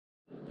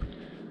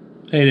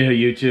Hey there,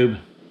 YouTube.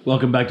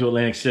 Welcome back to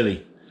Atlantic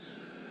City.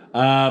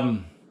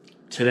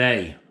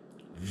 Today,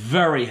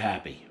 very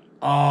happy.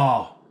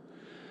 Oh,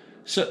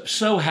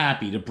 so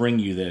happy to bring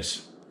you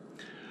this.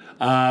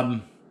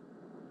 Once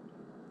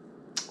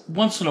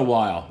in a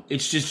while,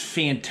 it's just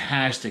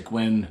fantastic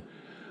when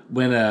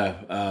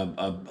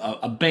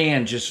a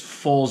band just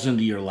falls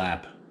into your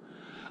lap.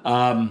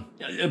 A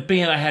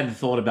band I hadn't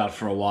thought about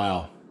for a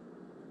while,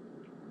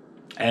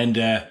 and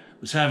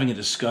was having a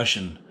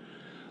discussion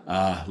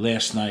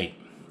last night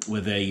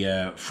with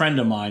a friend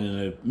of mine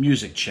in a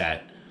music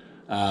chat,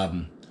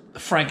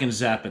 Frank and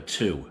Zappa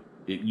 2.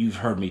 You've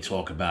heard me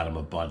talk about him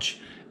a bunch.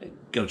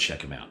 Go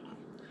check him out.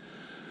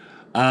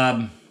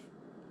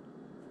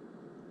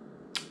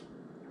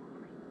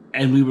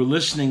 And we were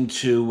listening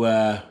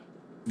to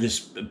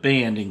this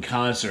band in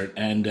concert,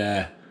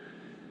 and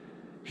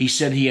he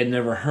said he had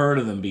never heard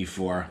of them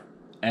before,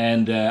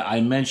 and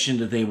I mentioned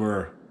that they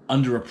were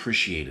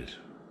underappreciated.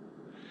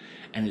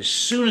 And as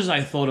soon as I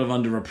thought of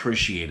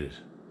underappreciated,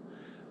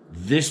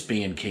 this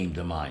band came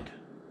to mind.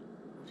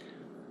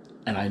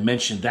 And I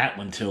mentioned that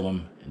one to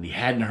him, and he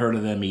hadn't heard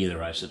of them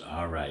either. I said,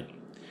 all right,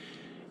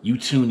 you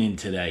tune in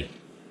today.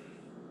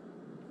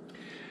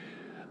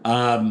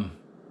 Oh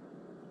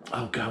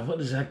God,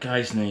 what is that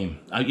guy's name?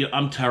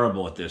 I'm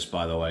terrible at this,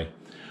 by the way.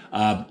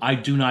 I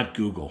do not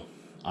Google.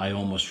 I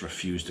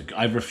refuse to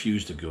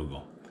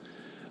Google.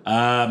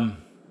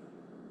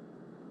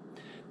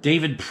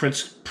 David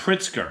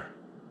Pritzker,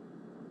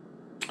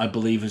 I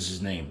believe is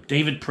his name.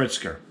 David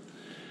Pritzker.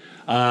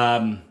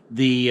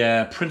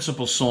 The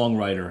principal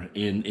songwriter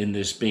in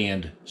this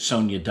band,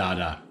 Sonia,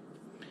 Dada.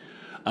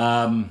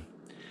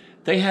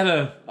 They had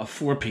a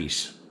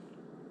four-piece.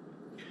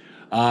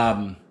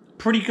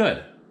 Pretty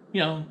good. You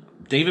know,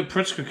 David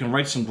Pritzker can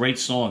write some great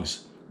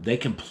songs. They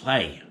can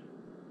play.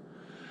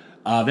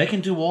 They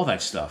can do all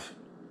that stuff.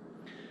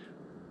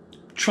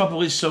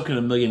 Trouble is, so can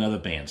a million other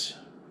bands.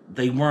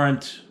 They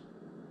weren't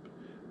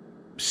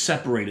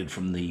separated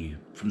from the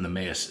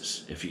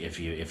masses, if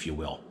you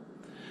will.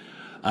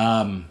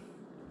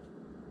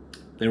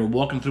 They were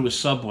walking through a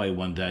subway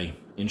one day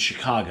in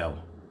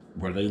Chicago,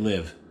 where they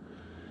live,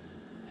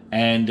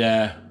 and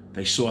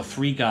they saw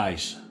three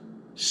guys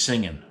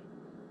singing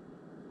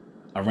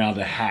around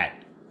a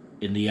hat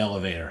in the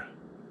elevator,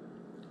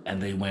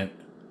 and they went,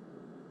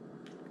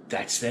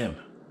 that's them.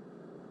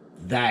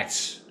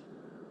 That's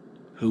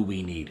who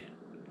we need.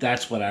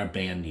 That's what our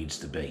band needs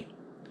to be.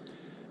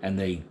 And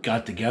they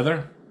got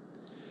together,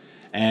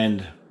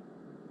 and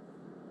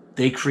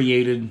they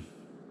created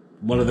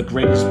one of the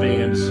greatest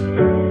bands.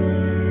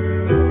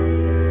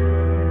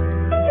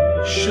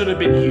 Should have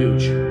been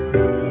huge.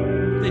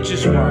 They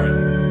just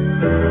weren't.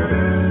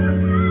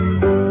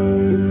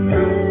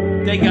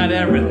 They got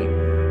everything.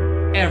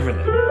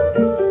 Everything.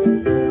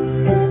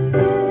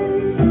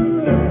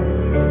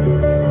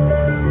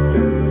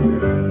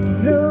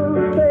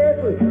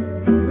 Newspapers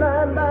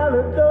lying by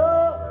the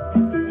door.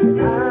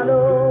 I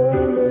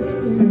don't miss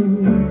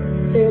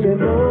you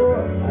anymore.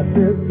 I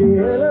took the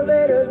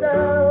elevator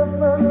down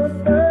from the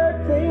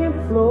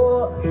 13th floor,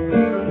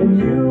 and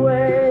you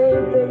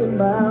ain't thinking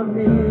about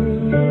me.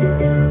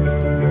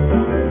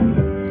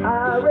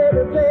 I read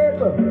the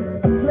paper,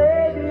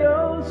 played the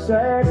old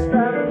sax,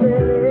 stopped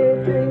paying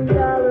 $18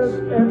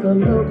 at the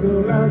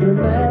local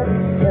laundromat,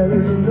 and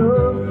there's no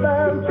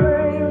fine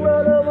frame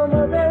right over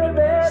my very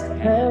best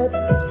hat,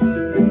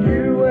 and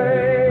you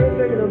ain't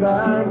thinking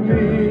about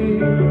me.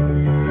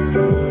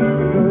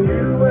 No,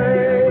 you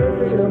ain't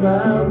thinking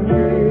about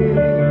me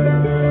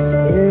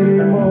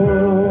anymore.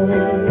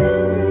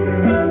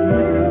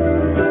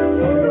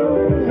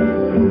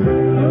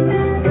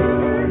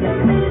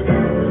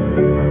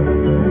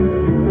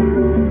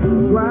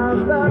 Ground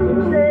stopped to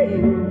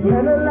shake,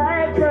 and the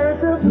light turned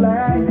to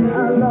black.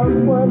 I lost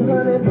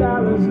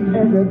 $100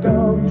 at the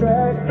dog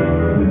track.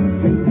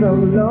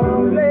 Some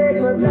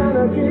long-legged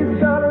Madonna keeps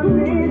calling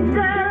me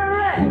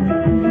Cadillac,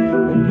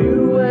 and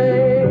you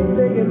ain't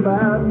thinking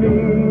about me.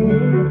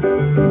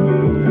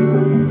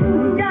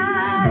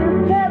 Sky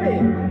is heavy,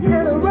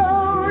 and the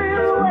road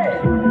is wet.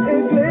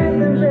 It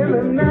glistens in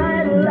the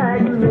night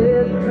like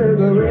lit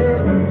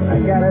cigarette. I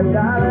got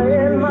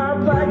 $1 in my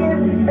pocket,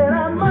 and I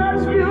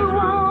must you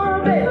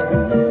wanna bet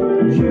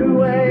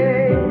you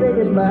ain't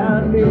thinking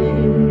about me.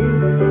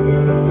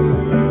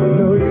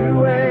 No,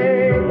 you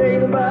ain't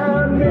thinking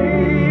about me.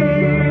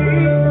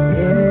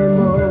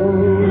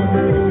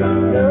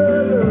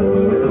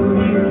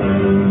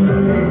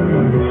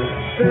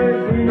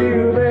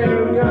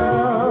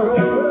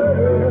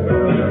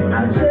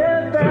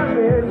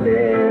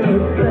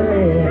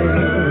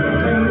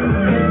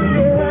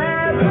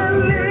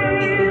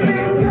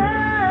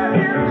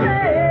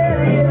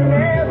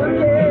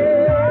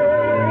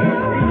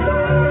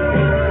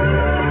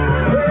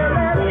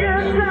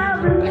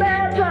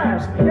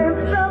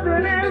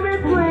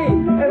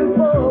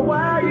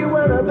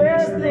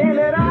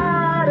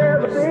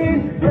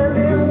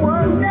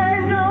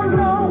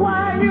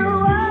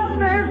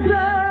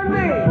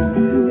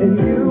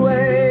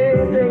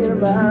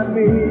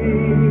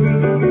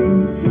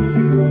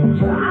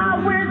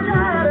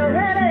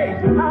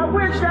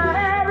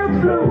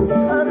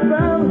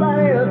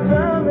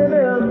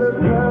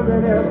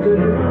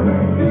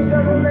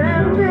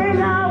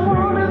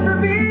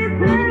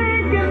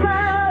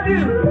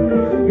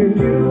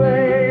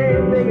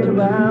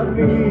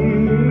 feet.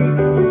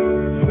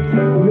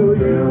 No,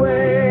 you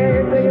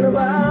ain't thinking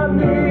about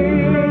me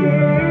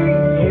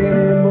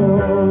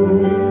anymore,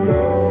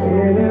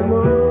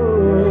 anymore,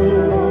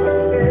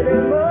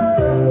 anymore.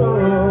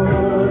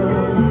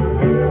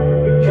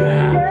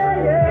 Yeah,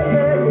 yeah,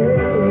 yeah,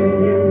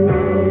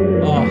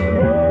 yeah. Oh.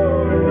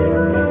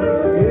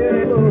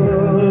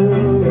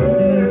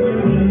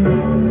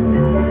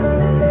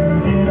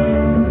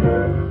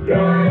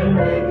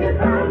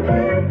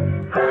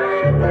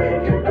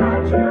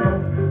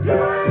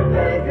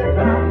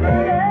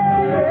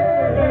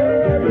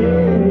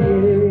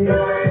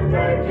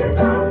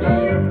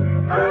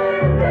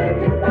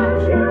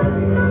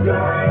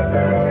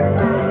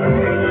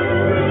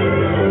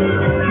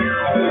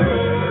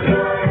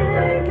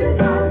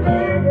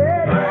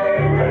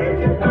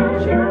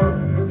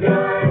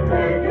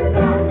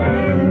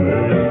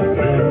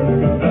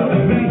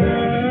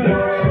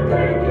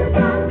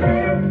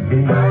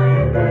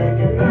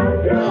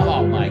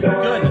 Oh my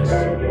goodness.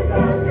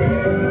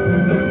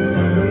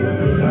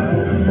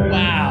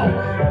 Wow.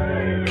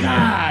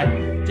 God.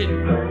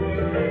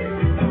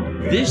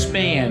 This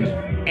band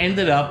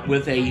ended up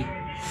with a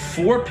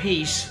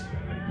 4-piece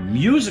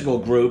musical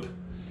group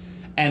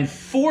and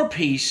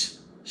 4-piece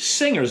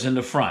singers in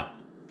the front.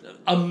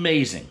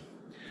 Amazing.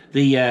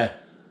 The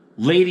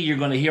lady you're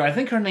going to hear, I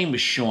think her name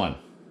was Sean.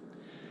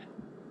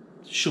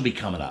 She'll be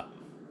coming up.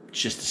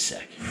 Just a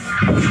sec.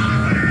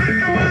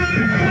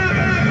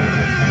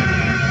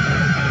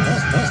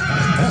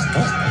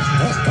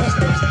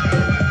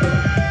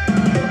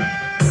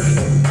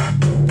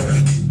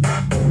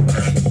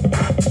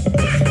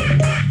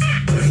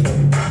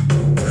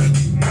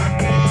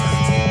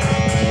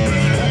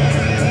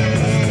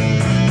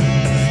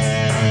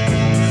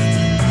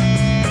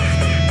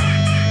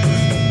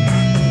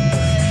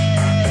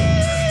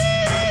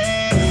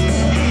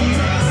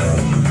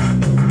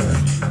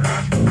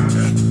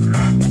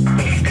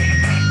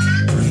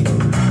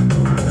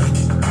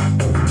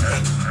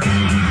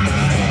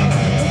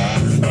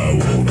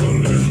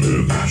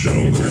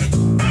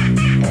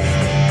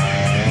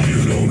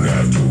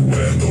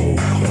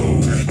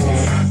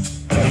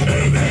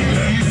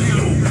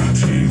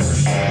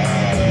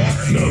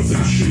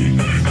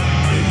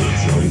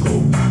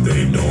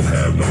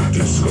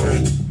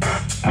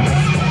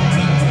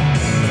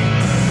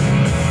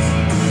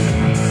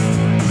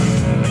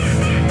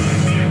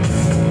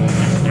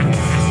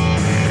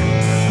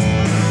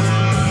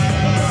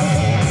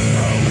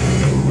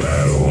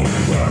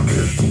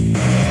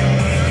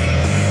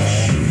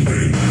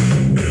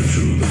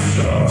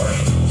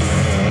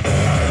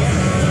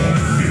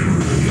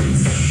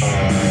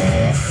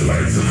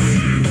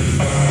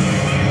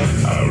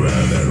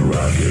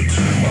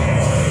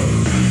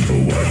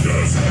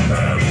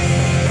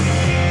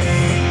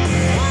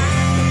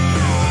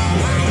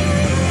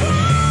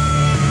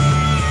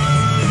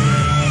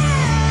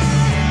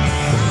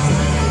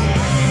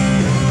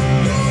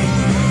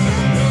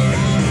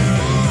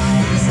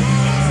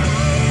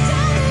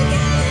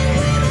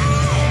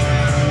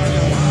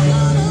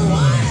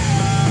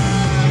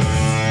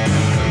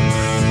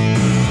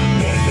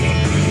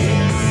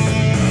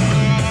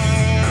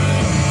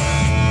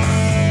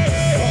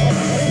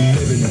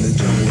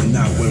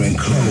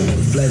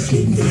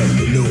 Getting flesh,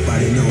 but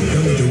nobody knows.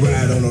 Don't need to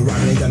ride on a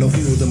rocket, ain't got no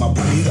fuels in my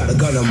pocket. You got a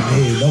gun on my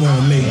head, don't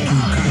wanna make you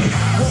cocky.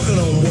 Walking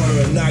on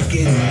water and not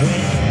getting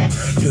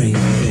wet. You ain't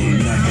saying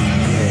nothing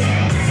yet.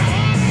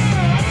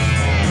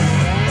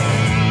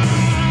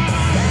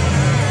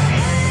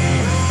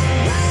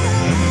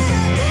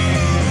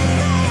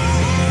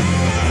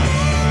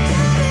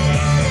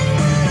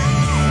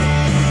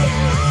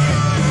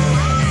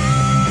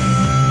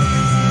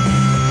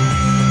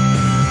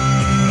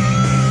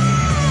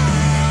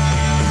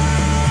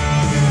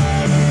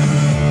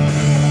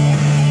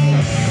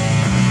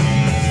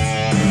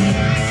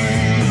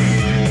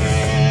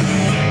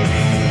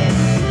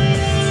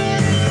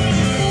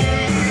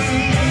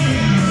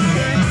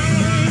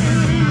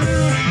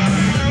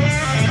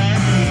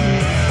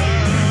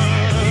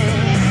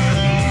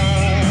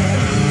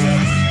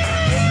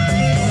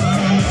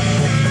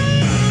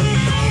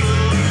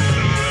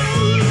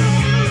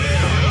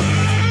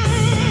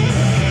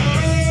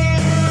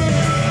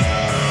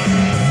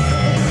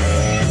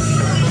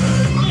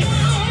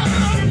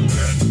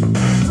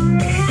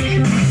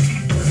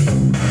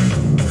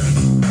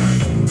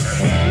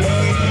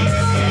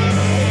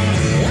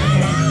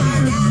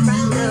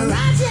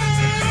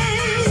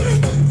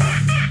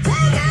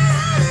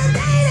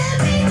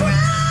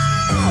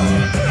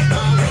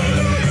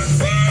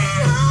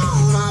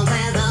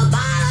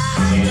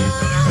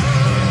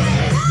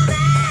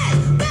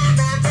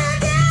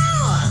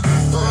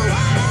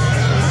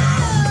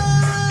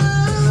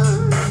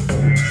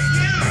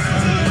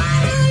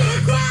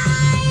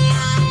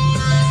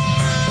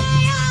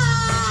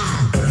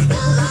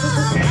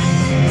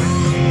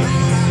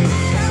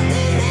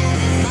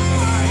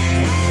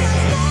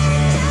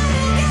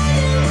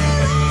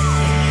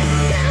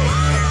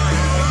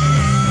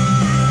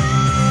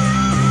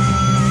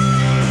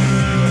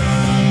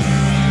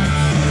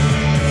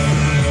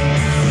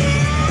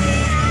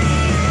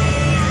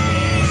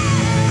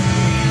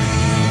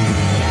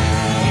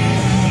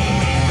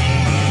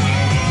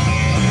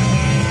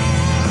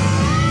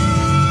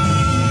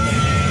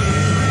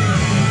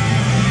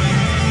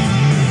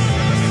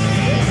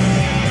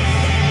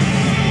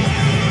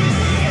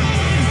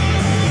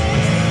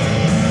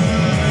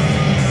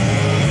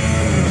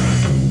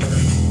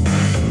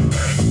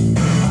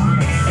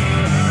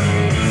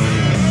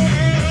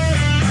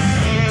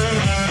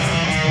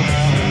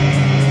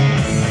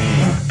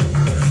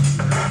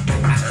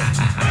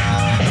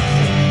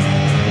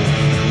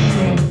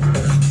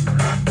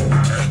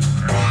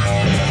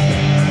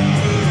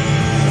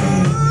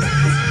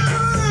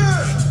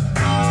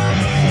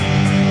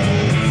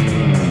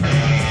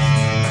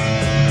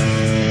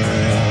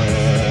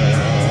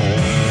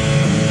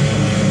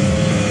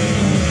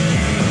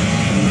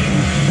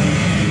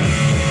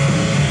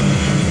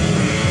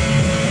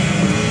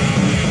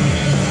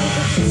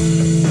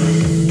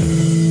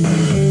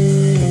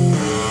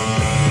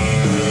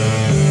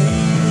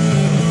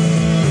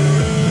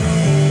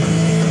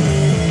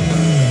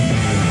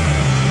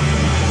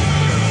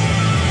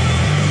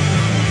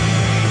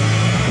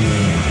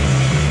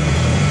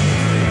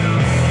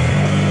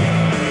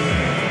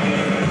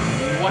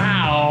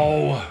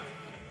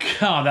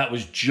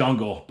 was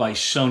Jungle by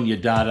Sonia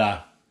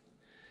Dada.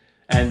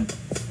 And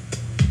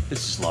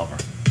this is Lover.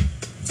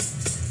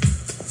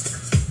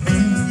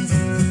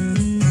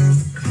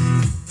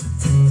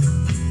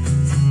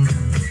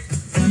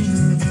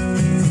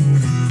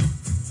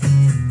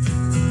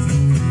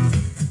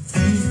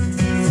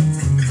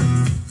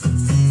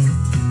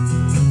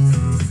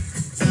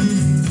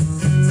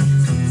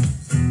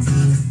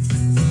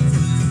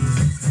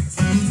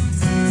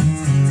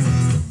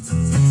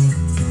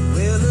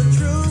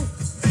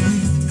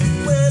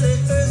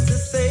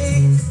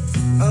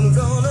 I'm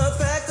gonna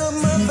pack up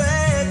my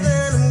bag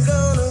and I'm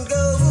gonna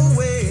go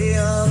away.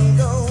 I'm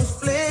gonna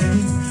split.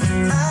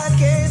 I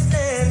can't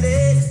stand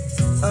it.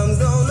 I'm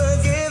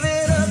gonna give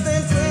it up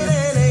and quit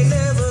and ain't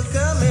never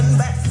coming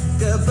back.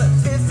 But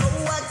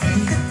before I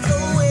get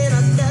going,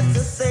 I got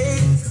to say,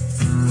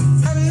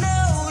 I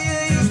know you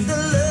used to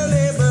love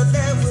me, but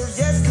that was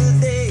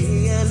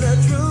yesterday. And the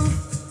truth,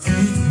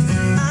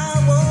 I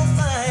won't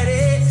fight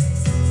it.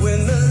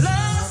 When the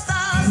love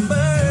starts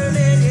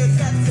burning, you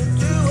got to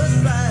do what's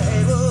right.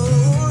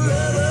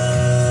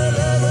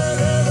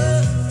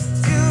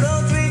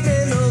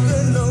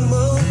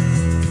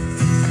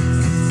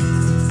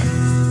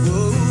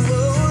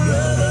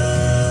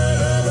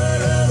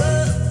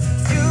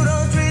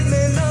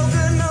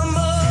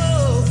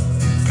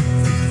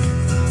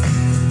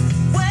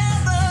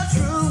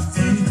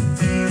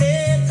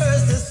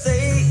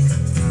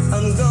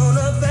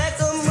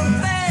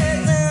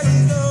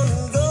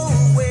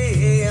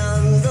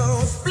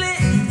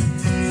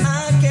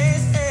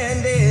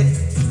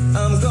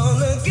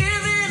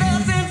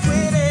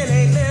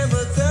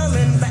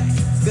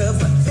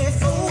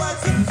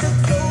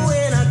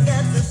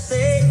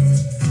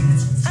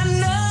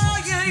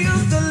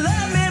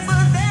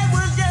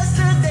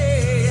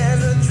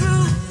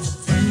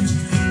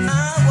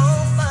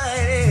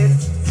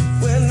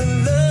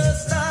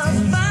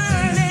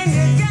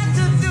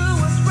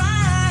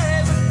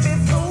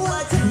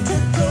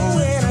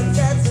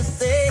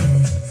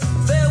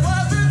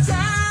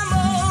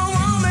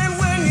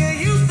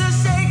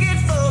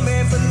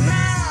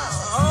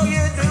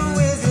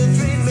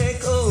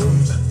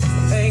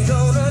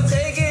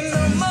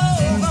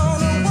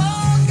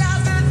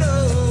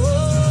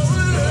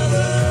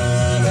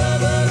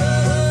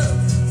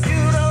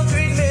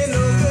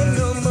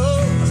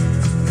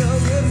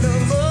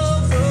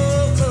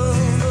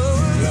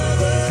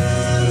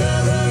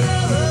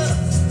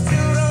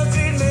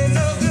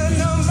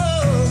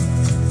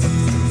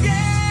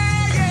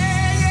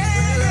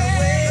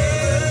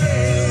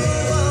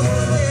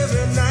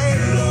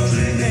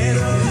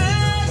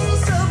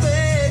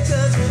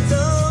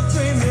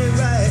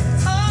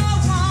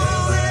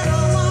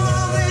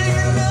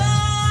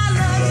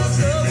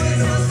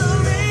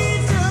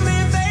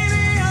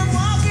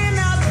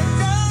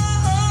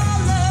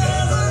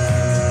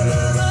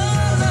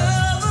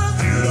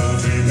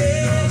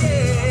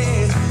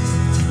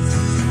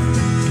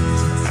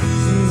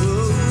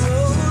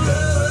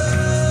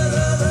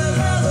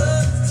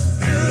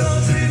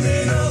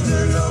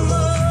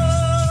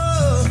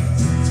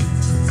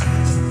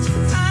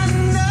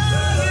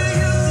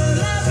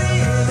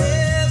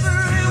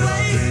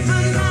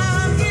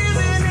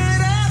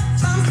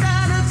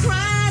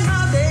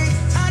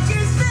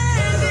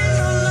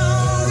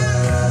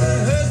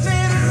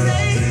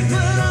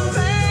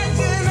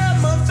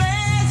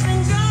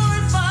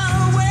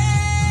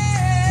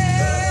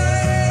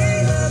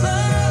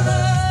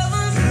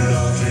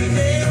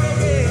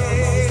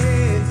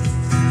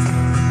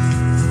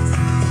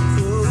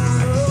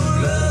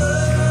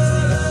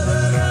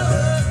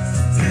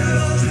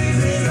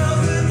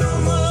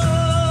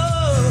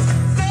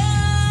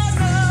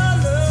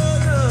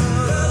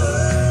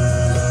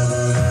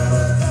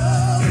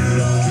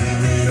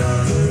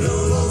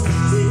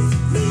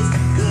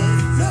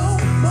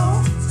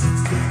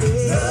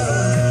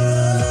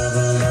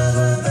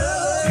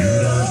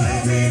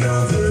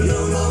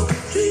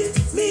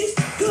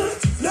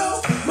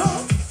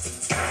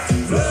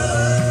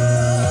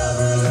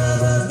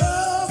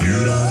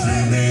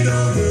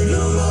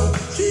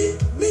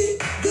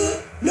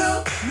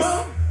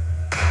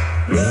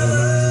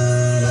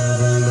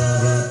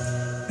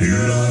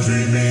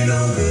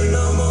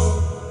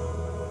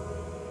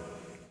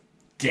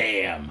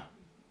 Damn.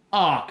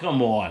 Oh,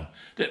 come on.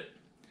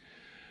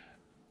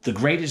 The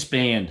greatest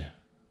band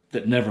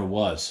that never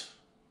was.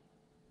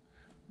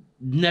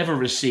 Never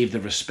received the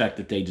respect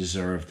that they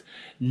deserved.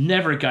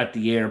 Never got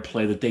the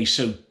airplay that they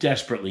so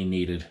desperately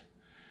needed.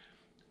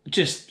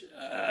 Just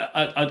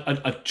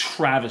a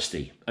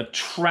travesty. A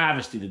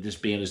travesty that this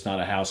band is not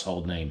a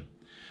household name.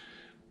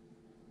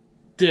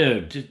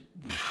 Dude.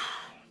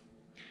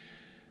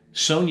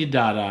 Sonia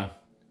Dada.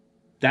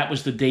 That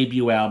was the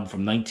debut album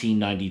from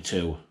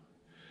 1992.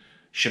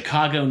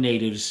 Chicago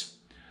natives.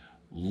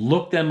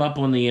 Look them up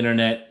on the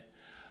internet.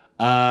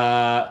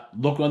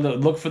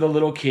 Look for the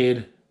little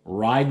kid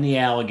riding the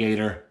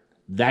alligator.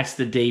 That's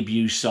the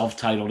debut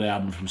self-titled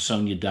album from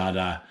Sonia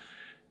Dada.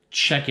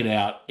 Check it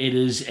out. It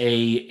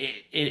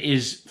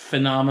is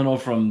phenomenal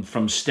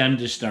from stem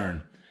to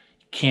stern.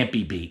 Can't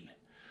be beat.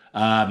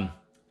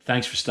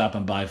 Thanks for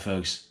stopping by,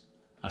 folks.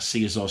 I'll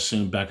see you all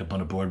soon back up on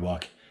the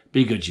boardwalk.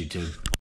 Be good, YouTube.